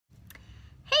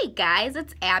Hey guys,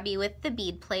 it's Abby with the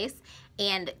Bead Place,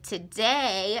 and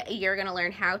today you're going to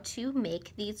learn how to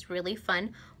make these really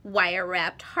fun wire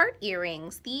wrapped heart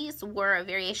earrings. These were a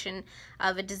variation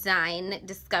of a design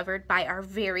discovered by our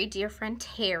very dear friend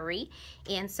Terry,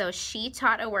 and so she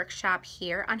taught a workshop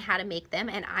here on how to make them,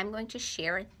 and I'm going to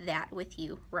share that with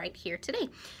you right here today.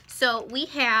 So we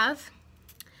have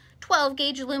 12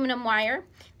 gauge aluminum wire.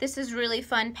 This is really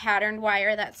fun patterned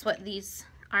wire. That's what these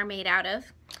are made out of.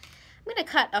 I'm going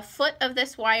to cut a foot of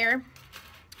this wire,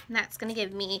 and that's going to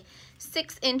give me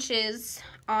 6 inches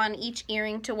on each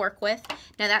earring to work with.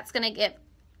 Now that's going to give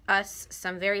us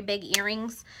some very big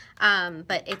earrings,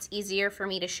 but it's easier for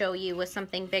me to show you with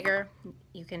something bigger.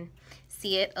 You can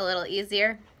see it a little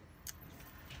easier.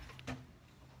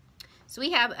 So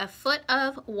we have a foot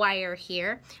of wire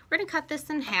here. We're going to cut this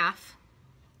in half.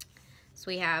 So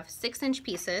we have 6-inch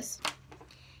pieces.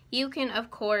 You can, of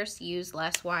course, use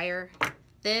less wire.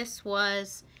 This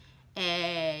was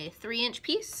a 3-inch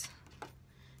piece.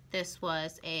 This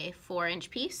was a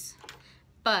 4-inch piece,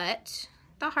 but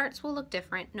the hearts will look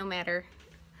different no matter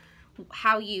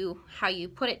how you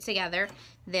put it together.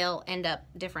 They'll end up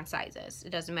different sizes. It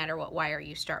doesn't matter what wire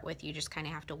you start with. You just kind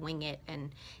of have to wing it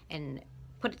and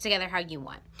put it together how you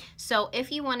want. So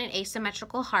if you want an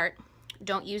asymmetrical heart,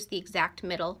 don't use the exact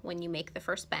middle when you make the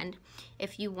first bend.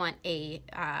 If you want a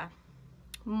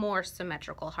more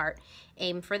symmetrical heart,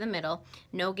 aim for the middle.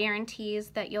 No guarantees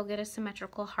that you'll get a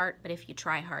symmetrical heart, but if you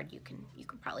try hard, you can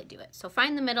probably do it. So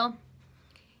find the middle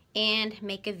and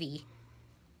make a V.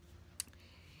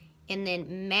 And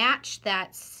then match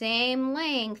that same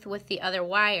length with the other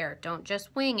wire. Don't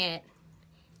just wing it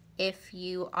if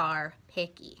you are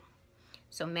picky.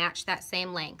 So match that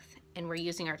same length, and we're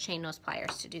using our chain nose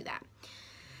pliers to do that.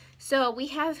 So we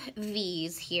have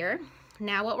V's here.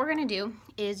 Now what we're going to do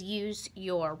is use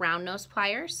your round nose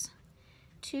pliers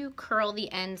to curl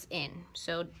the ends in.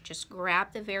 So just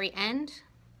grab the very end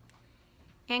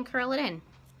and curl it in.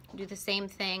 Do the same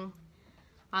thing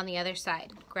on the other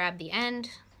side. Grab the end,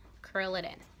 curl it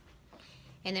in.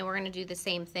 And then we're going to do the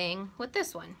same thing with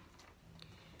this one.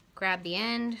 Grab the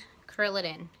end, curl it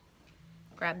in.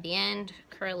 Grab the end,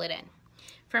 curl it in.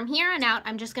 From here on out,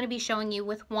 I'm just going to be showing you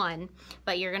with one,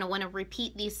 but you're going to want to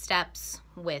repeat these steps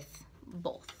with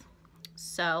both.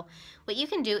 So what you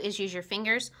can do is use your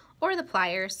fingers or the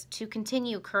pliers to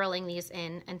continue curling these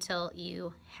in until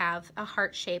you have a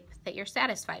heart shape that you're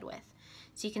satisfied with.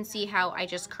 So you can see how I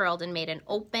just curled and made an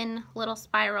open little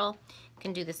spiral. You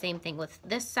can do the same thing with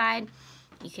this side.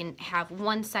 You can have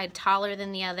one side taller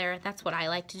than the other. That's what I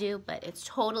like to do, but it's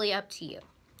totally up to you.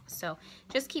 So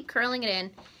just keep curling it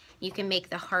in. You can make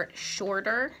the heart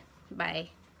shorter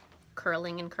by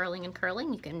curling and curling and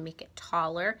curling. You can make it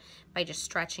taller by just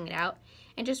stretching it out,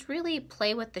 and just really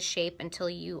play with the shape until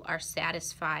you are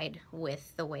satisfied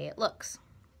with the way it looks.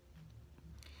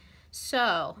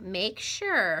 So make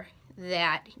sure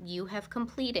that you have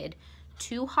completed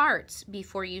 2 hearts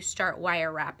before you start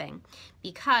wire wrapping,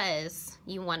 because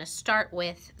you want to start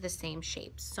with the same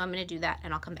shapes. So I'm going to do that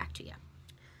and I'll come back to you.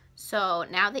 So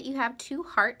now that you have 2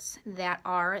 hearts that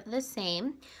are the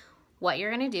same, what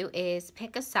you're going to do is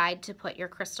pick a side to put your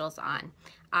crystals on.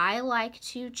 I like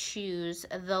to choose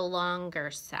the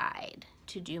longer side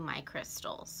to do my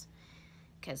crystals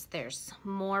because there's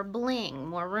more bling,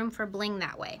 more room for bling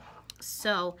that way.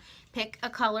 So pick a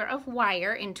color of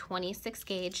wire in 26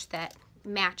 gauge that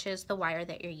matches the wire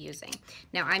that you're using.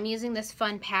 Now I'm using this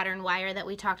fun pattern wire that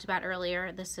we talked about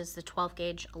earlier. This is the 12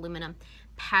 gauge aluminum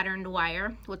patterned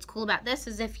wire. What's cool about this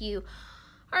is if you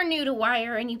are new to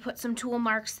wire and you put some tool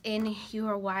marks in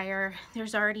your wire,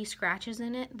 there's already scratches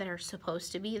in it that are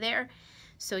supposed to be there,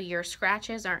 so your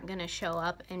scratches aren't going to show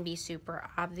up and be super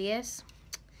obvious.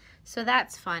 So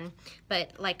that's fun.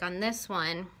 But like on this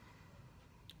one,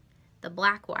 the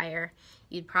black wire,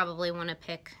 you'd probably want to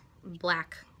pick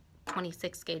black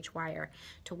 26 gauge wire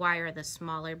to wire the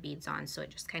smaller beads on, so it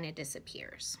just kind of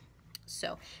disappears.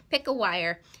 So pick a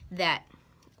wire that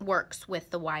works with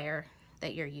the wire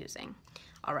that you're using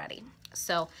already.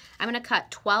 So I'm going to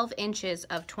cut 12 inches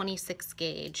of 26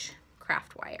 gauge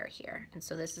craft wire here. And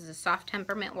so this is a soft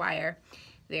temperament wire,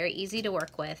 very easy to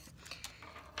work with.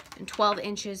 And 12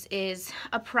 inches is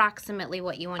approximately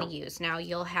what you want to use. Now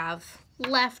you'll have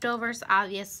leftovers,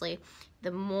 obviously. The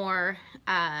more,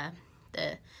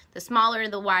 the smaller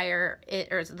the wire,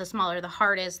 or the smaller the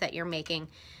heart is that you're making,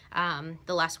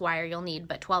 the less wire you'll need,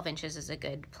 but 12 inches is a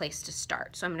good place to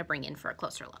start. So I'm going to bring in for a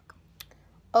closer look.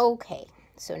 Okay,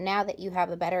 so now that you have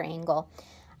a better angle,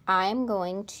 I'm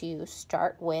going to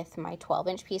start with my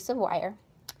 12-inch piece of wire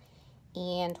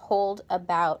and hold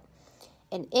about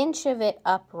 1 inch of it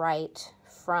upright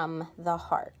from the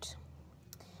heart.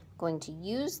 going to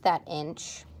use that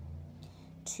inch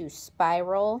to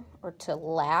spiral or to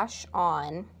lash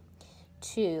on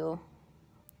to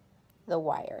the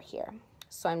wire here.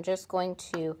 So I'm just going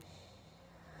to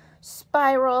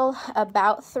spiral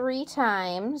about 3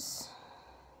 times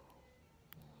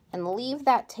and leave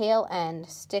that tail end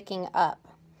sticking up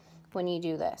when you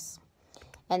do this.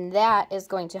 And that is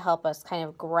going to help us kind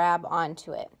of grab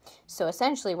onto it. So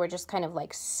essentially we're just kind of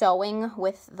like sewing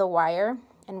with the wire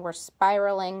and we're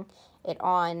spiraling it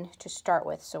on to start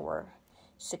with. So we're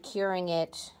securing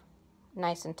it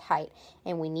nice and tight,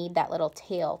 and we need that little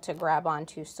tail to grab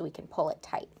onto so we can pull it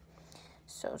tight.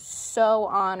 So sew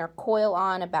on or coil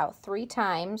on about 3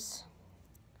 times,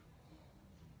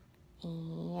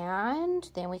 and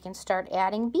then we can start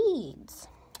adding beads.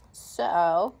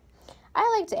 So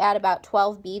I like to add about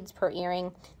 12 beads per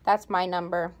earring. That's my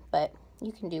number, but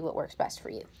you can do what works best for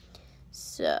you.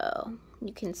 So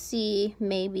you can see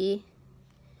maybe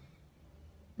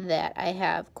that I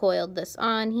have coiled this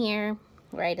on here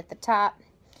right at the top.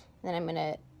 Then I'm going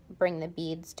to bring the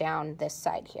beads down this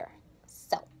side here.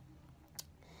 So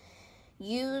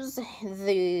use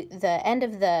the end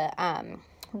of the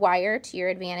wire to your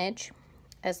advantage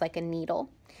as like a needle,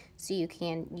 so you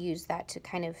can use that to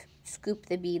kind of scoop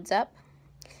the beads up.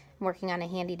 I'm working on a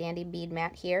handy dandy bead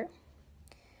mat here.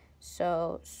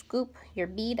 So scoop your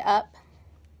bead up,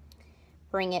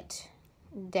 bring it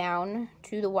down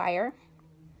to the wire,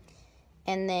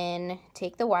 and then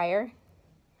take the wire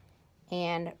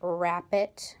and wrap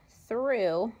it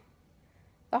through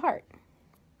the heart.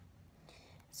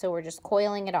 So we're just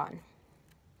coiling it on.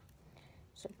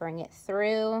 So bring it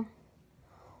through,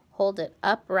 hold it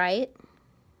upright,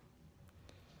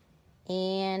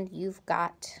 and you've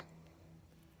got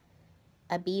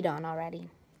a bead on already.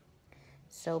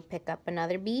 So pick up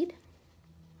another bead.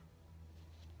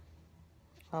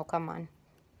 Oh, come on.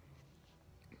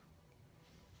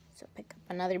 So pick up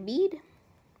another bead,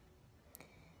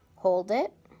 hold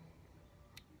it,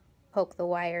 poke the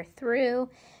wire through,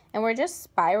 and we're just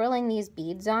spiraling these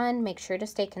beads on. Make sure to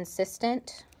stay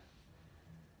consistent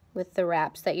with the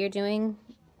wraps that you're doing,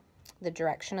 the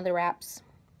direction of the wraps,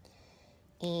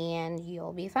 and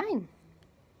you'll be fine.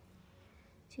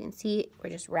 So you can see we're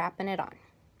just wrapping it on.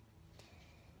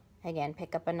 Again,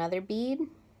 pick up another bead,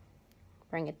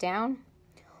 bring it down,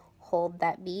 hold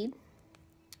that bead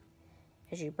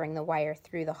as you bring the wire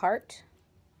through the heart,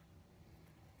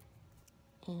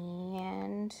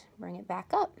 and bring it back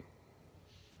up.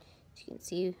 As you can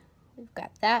see, we've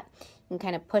got that. You can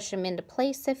kind of push them into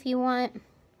place if you want,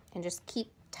 and just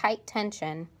keep tight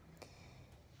tension,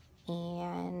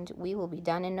 and we will be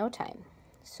done in no time.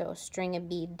 So string a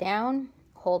bead down,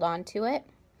 hold on to it,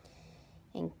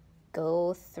 and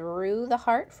go through the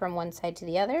heart from one side to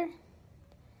the other,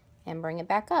 and bring it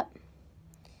back up.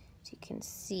 So you can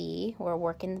see we're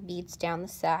working the beads down the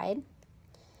side.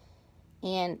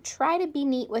 And try to be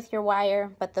neat with your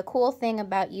wire, but the cool thing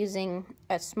about using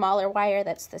a smaller wire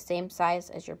that's the same size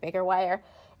as your bigger wire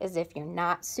is if you're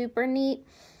not super neat,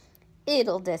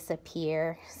 it'll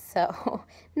disappear. So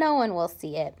no one will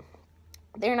see it.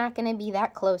 They're not going to be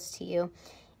that close to you.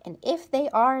 And if they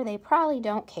are, they probably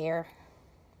don't care.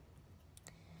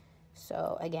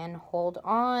 So again, hold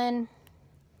on,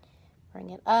 bring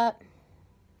it up,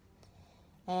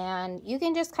 and you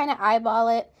can just kind of eyeball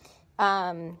it.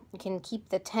 You can keep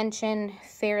the tension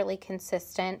fairly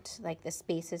consistent, like the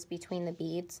spaces between the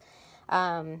beads.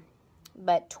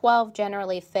 But 12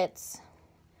 generally fits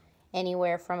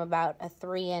anywhere from about a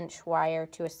 3-inch wire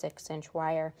to a 6-inch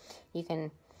wire. You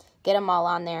can get them all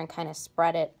on there and kind of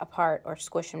spread it apart or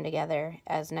squish them together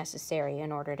as necessary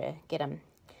in order to get them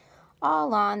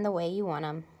all on the way you want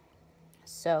them.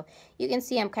 So you can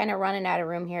see I'm kind of running out of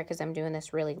room here because I'm doing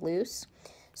this really loose.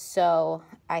 So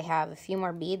I have a few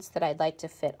more beads that I'd like to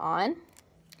fit on.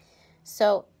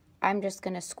 So I'm just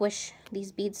going to squish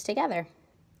these beads together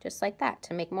just like that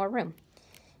to make more room.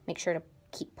 Make sure to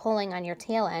keep pulling on your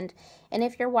tail end. And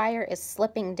if your wire is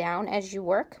slipping down as you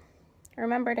work,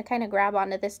 remember to kind of grab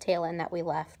onto this tail end that we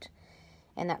left,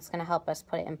 and that's going to help us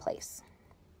put it in place.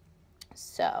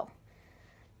 So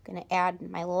I'm going to add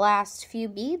my last few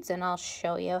beads and I'll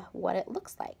show you what it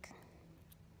looks like.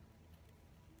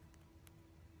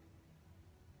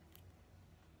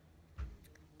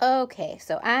 Okay,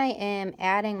 so I am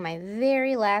adding my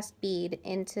very last bead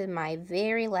into my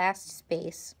very last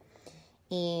space,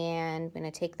 and I'm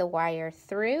going to take the wire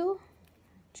through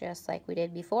just like we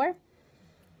did before,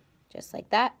 just like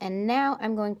that, and now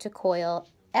I'm going to coil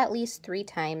at least 3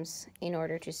 times in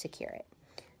order to secure it.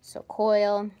 So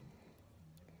coil,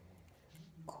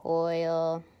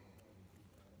 coil,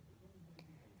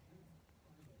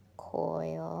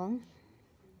 coil,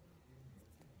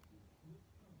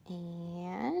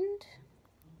 And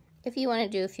if you want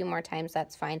to do a few more times,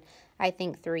 that's fine. I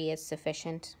think 3 is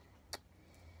sufficient.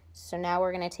 So now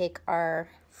we're going to take our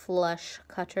flush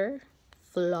cutter,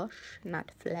 flush,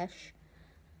 not flesh,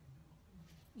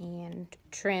 and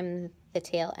trim the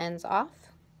tail ends off.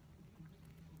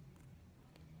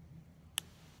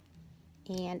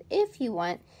 And if you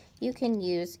want, you can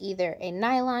use either a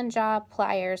nylon jaw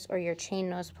pliers or your chain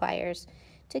nose pliers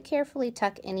to carefully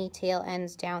tuck any tail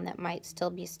ends down that might still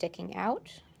be sticking out.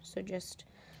 So just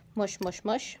mush, mush,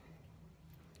 mush.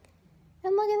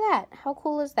 And look at that. How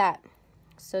cool is that?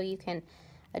 So you can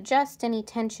adjust any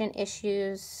tension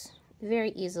issues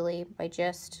very easily by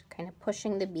just kind of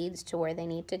pushing the beads to where they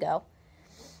need to go.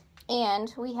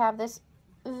 And we have this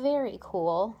very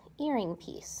cool earring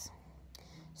piece.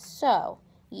 So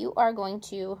you are going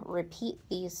to repeat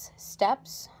these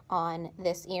steps on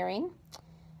this earring,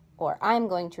 or I'm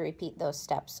going to repeat those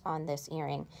steps on this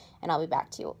earring, and I'll be back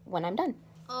to you when I'm done.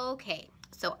 Okay,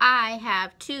 so I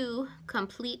have 2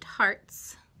 complete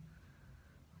hearts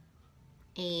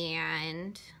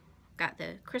and got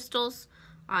the crystals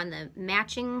on the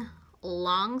matching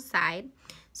long side.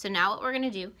 So now what we're going to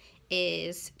do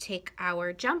is take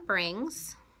our jump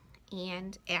rings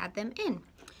and add them in.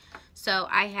 So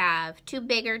I have 2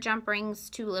 bigger jump rings,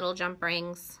 2 little jump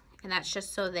rings, and that's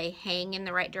just so they hang in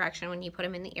the right direction when you put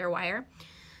them in the ear wire.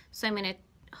 So I'm going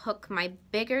to hook my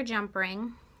bigger jump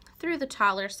ring through the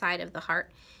taller side of the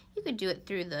heart. You could do it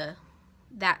through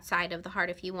that side of the heart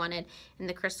if you wanted, and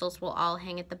the crystals will all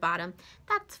hang at the bottom.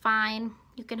 That's fine.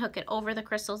 You can hook it over the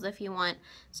crystals if you want.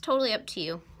 It's totally up to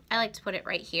you. I like to put it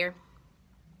right here.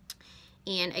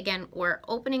 And again, we're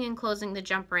opening and closing the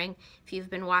jump ring. If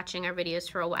you've been watching our videos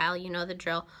for a while, you know the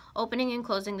drill. Opening and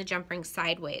closing the jump ring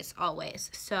sideways, always.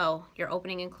 So you're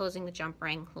opening and closing the jump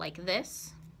ring like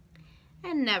this,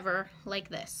 and never like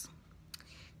this.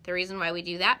 The reason why we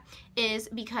do that is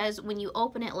because when you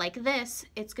open it like this,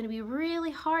 it's going to be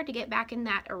really hard to get back in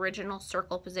that original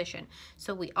circle position.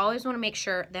 So we always want to make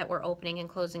sure that we're opening and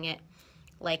closing it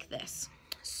like this.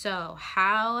 So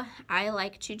how I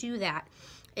like to do that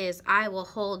is I will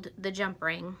hold the jump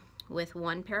ring with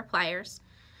 1 pair of pliers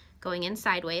going in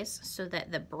sideways so that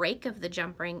the break of the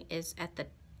jump ring is at the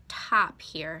top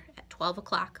here at 12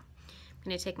 o'clock. I'm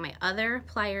going to take my other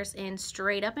pliers in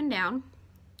straight up and down,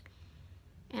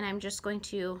 and I'm just going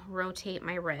to rotate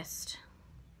my wrist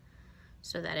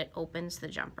so that it opens the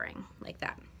jump ring like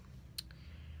that.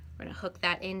 We're going to hook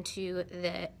that into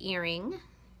the earring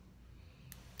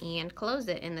and close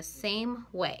it in the same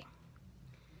way.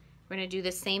 We're going to do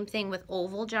the same thing with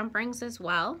oval jump rings as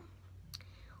well.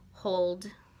 Hold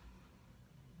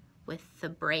with the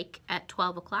break at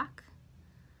 12 o'clock.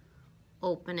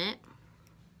 Open it.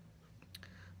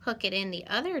 Hook it in the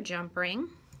other jump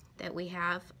ring that we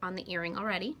have on the earring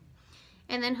already,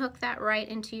 and then hook that right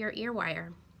into your ear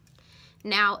wire.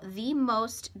 Now, the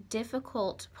most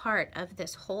difficult part of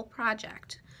this whole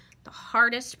project, the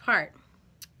hardest part,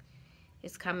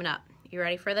 is coming up. You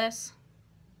ready for this?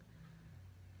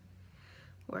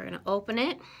 We're going to open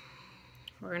it,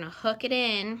 we're going to hook it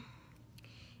in,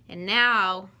 and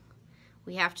now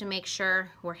we have to make sure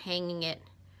we're hanging it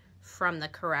from the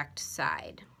correct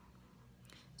side.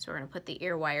 So we're going to put the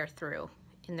ear wire through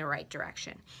in the right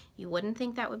direction. You wouldn't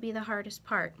think that would be the hardest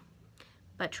part,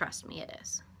 but trust me, it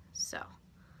is. So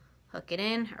hook it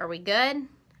in. Are we good?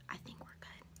 I think we're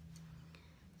good.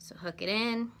 So hook it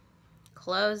in,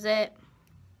 close it,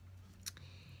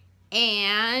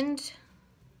 and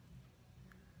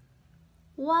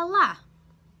voila.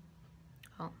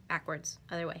 Oh, backwards,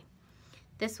 other way.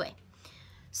 This way.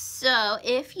 So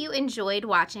if you enjoyed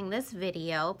watching this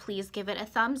video, please give it a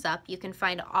thumbs up. You can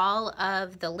find all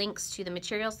of the links to the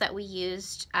materials that we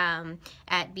used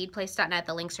at beadplace.net.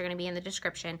 The links are going to be in the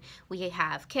description. We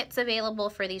have kits available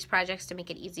for these projects to make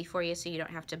it easy for you so you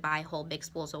don't have to buy whole big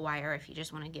spools of wire if you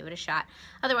just want to give it a shot.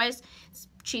 Otherwise, it's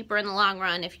cheaper in the long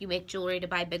run if you make jewelry to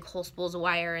buy big whole spools of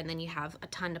wire and then you have a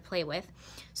ton to play with.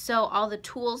 So all the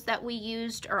tools that we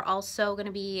used are also going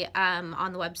to be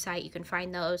on the website. You can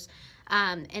find those.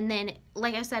 And then,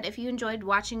 like I said, if you enjoyed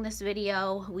watching this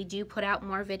video, we do put out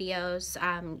more videos,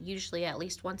 usually at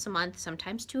least once a month,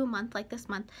 sometimes 2 a month like this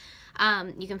month.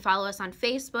 You can follow us on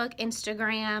Facebook,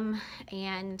 Instagram,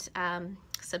 and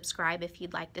subscribe if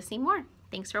you'd like to see more.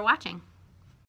 Thanks for watching.